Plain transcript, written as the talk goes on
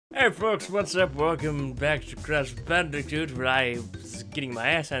Hey folks, what's up? Welcome back to Crash Bandicoot, where I was getting my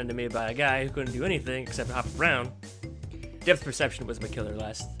ass handed to me by a guy who couldn't do anything except hop around. Depth perception was my killer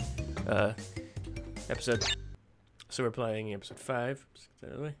last episode. So we're playing episode 5.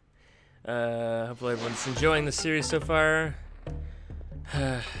 Hopefully everyone's enjoying the series so far.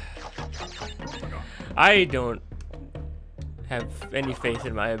 I don't have any faith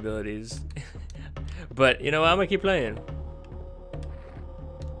in my abilities. But you know what, I'm gonna keep playing.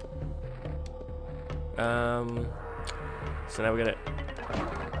 So now we got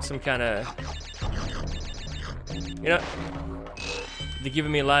some kind of, you know, they're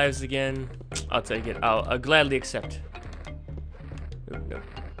giving me lives again. I'll take it. I'll gladly accept. Ooh, no.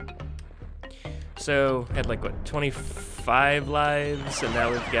 So had like what, 25 lives, and now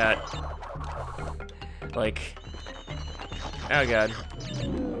we've got like, oh god.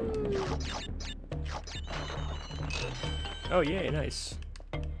 Oh yay, nice.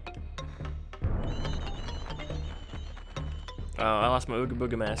 Oh, I lost my Ooga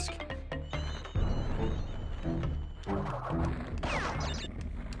Booga mask.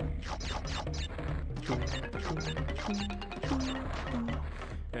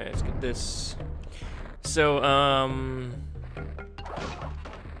 Alright, let's get this. So, I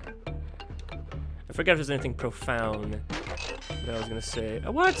forgot if there's anything profound that I was gonna say.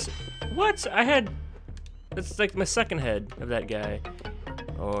 What? What? I had... That's like my second head of that guy.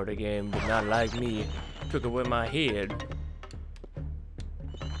 Oh, the game did not like me. Took away my head.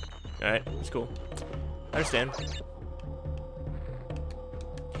 Alright, that's cool. I understand.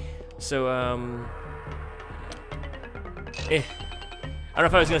 So, I don't know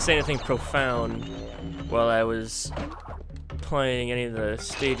if I was gonna say anything profound while I was playing any of the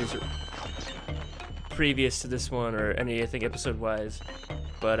stages previous to this one, or any, I think, episode-wise.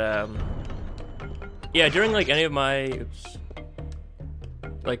 But, yeah, during, like, any of my,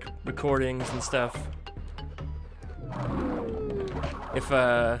 like, recordings and stuff, if,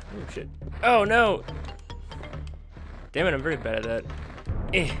 oh shit. Oh no! Damn it, I'm very bad at that.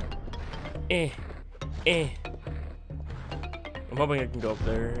 I'm hoping I can go up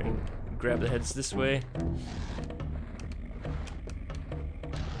there and grab the heads this way.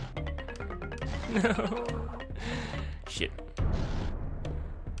 No! Shit.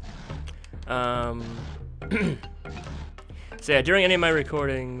 So yeah, during any of my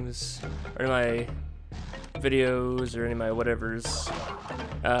recordings, or my videos, or any of my whatevers,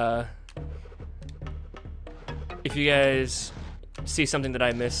 if you guys see something that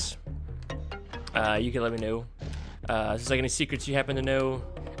I miss, you can let me know. If there's like any secrets you happen to know,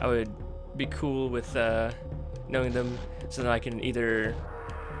 I would be cool with knowing them, so that I can either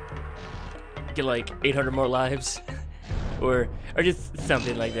get like 800 more lives, or just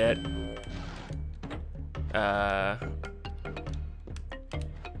something like that.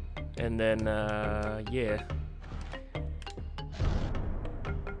 And then, yeah.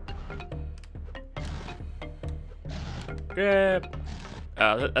 Grab.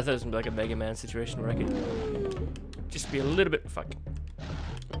 I thought it was gonna be like a Mega Man situation where I could just be a little bit, fuck.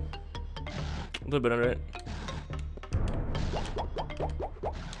 A little bit under it.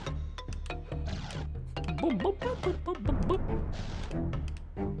 Boop, boop, boop, boop, boop, boop, boop.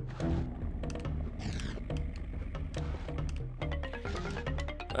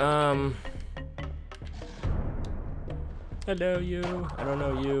 Hello, you. I don't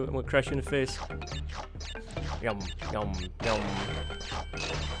know you. I'm gonna crush you in the face. Yum, yum, yum,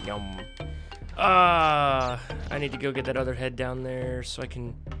 yum. I need to go get that other head down there so I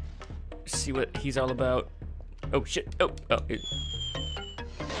can see what he's all about. Oh shit! Oh,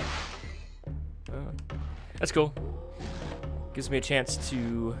 that's cool. Gives me a chance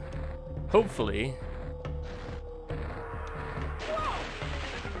to, hopefully,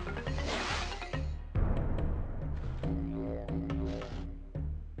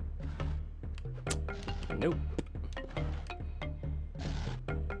 nope.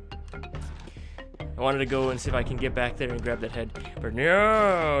 I wanted to go and see if I can get back there and grab that head, but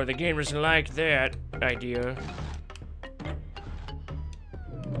no, the game doesn't like that idea.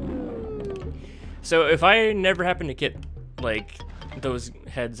 So if I never happen to get, like, those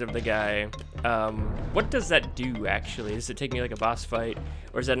heads of the guy, what does that do, actually? Does it take me, like, a boss fight,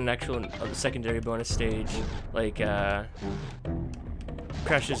 or is that an actual secondary bonus stage, like,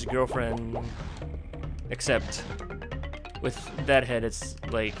 Crash's girlfriend? Except with that head, it's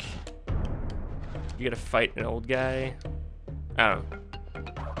like you gotta fight an old guy. I don't know.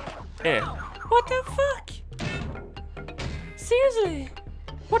 Yeah. What the fuck? Seriously?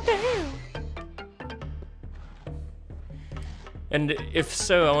 What the hell? And if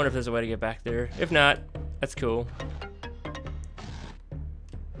so, I wonder if there's a way to get back there. If not, that's cool.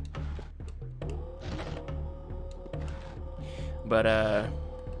 But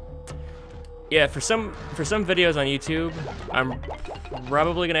yeah, for some videos on YouTube, I'm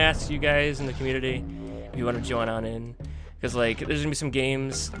probably gonna ask you guys in the community if you want to join on in, because like there's gonna be some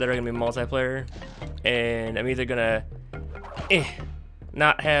games that are gonna be multiplayer, and I'm either gonna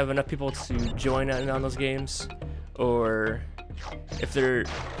not have enough people to join in on those games, or if there are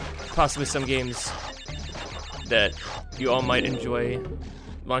possibly some games that you all might enjoy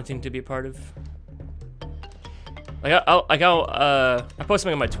wanting to be a part of. Like I'll post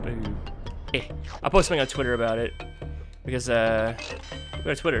something on my I'll post something on Twitter about it, because we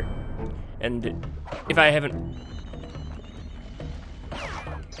have Twitter, and if I haven't,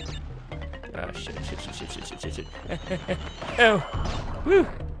 shit. Oh, woo!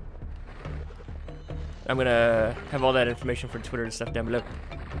 I'm gonna have all that information for Twitter and stuff down below,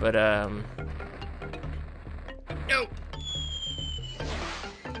 but no.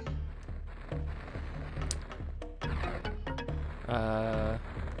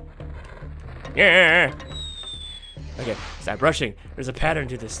 Yeah. Okay, stop rushing. There's a pattern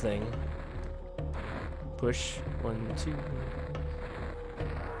to this thing. Push 1, 2.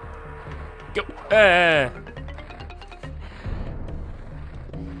 Go.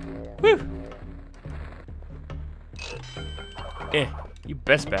 Woo. You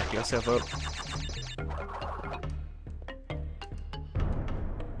best back yourself up.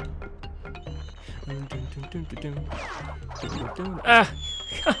 Ah,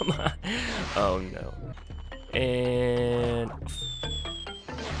 come on. Oh no. And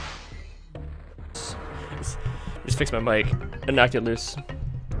just fix my mic and knocked it loose.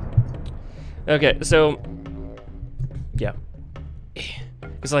 Okay, so yeah,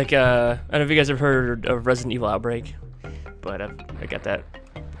 it's like I don't know if you guys have heard of Resident Evil Outbreak, but I got that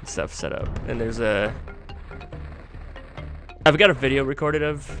stuff set up, and there's I've got a video recorded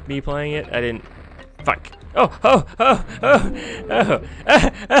of me playing it. I didn't. Fuck. Oh. I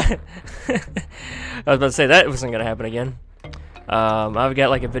was about to say that wasn't gonna happen again. I've got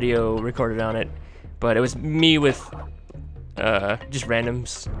like a video recorded on it, but it was me with just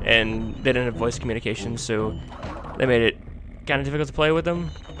randoms, and they didn't have voice communication, so they made it kind of difficult to play with them.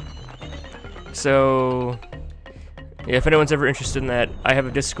 So yeah, if anyone's ever interested in that, I have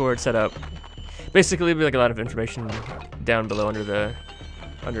a Discord set up. Basically, it'll be like a lot of information down below under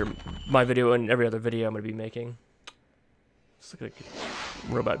my video and every other video I'm gonna be making. Just look like a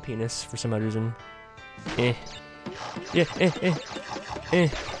robot penis for some odd reason. Yeah.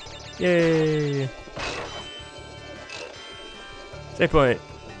 Yay. Save point.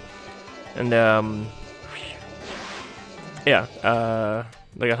 And yeah,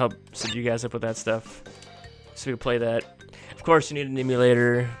 like I'll help set you guys up with that stuff, so we can play that. Of course, you need an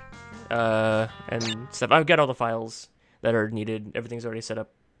emulator and stuff. I've got all the files that are needed. Everything's already set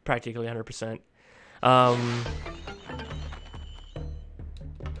up practically 100%.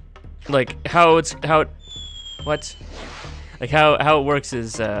 Like how it works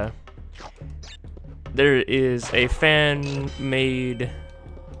is there is a fan-made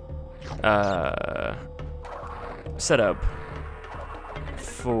setup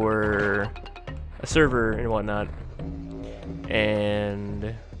for a server and whatnot,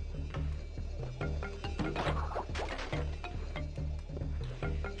 and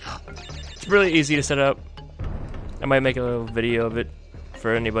it's really easy to set up. I might make a little video of it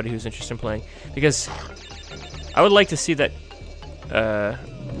for anybody who's interested in playing, because I would like to see that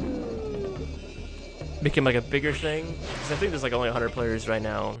become like a bigger thing, because I think there's like only 100 players right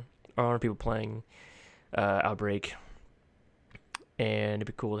now, or 100 people playing Outbreak, and it'd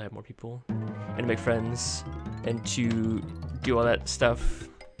be cool to have more people and to make friends and to do all that stuff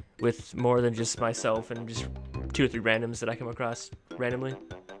with more than just myself and just 2 or 3 randoms that I come across randomly.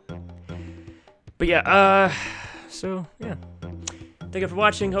 But yeah, so yeah, thank you for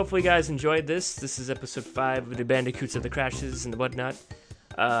watching. Hopefully you guys enjoyed this. This is episode 5 of the Bandicoots of the Crashes and the whatnot.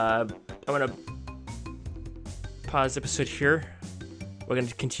 I'm gonna pause the episode here. We're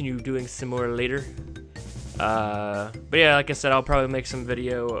gonna continue doing some more later. But yeah, like I said, I'll probably make some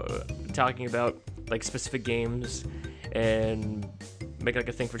video talking about like specific games, and make like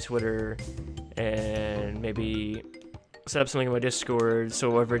a thing for Twitter, and maybe set up something in my Discord,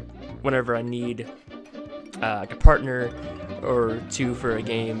 so whenever I need like a partner or 2 for a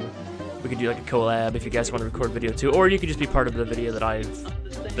game, we could do like a collab if you guys want to record video too, or you could just be part of the video that I'm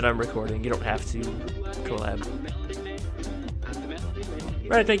recording. You don't have to collab.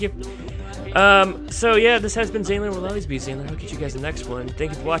 Right, thank you. So yeah, this has been ZaneLearGaming. Will always be ZaneLearGaming. I'll catch you guys in the next one.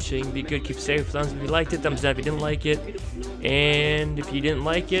 Thank you for watching. Be good, keep safe. Thumbs up if you liked it, thumbs down if you didn't like it. And if you didn't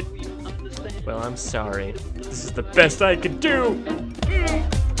like it, well, I'm sorry. This is the best I could do.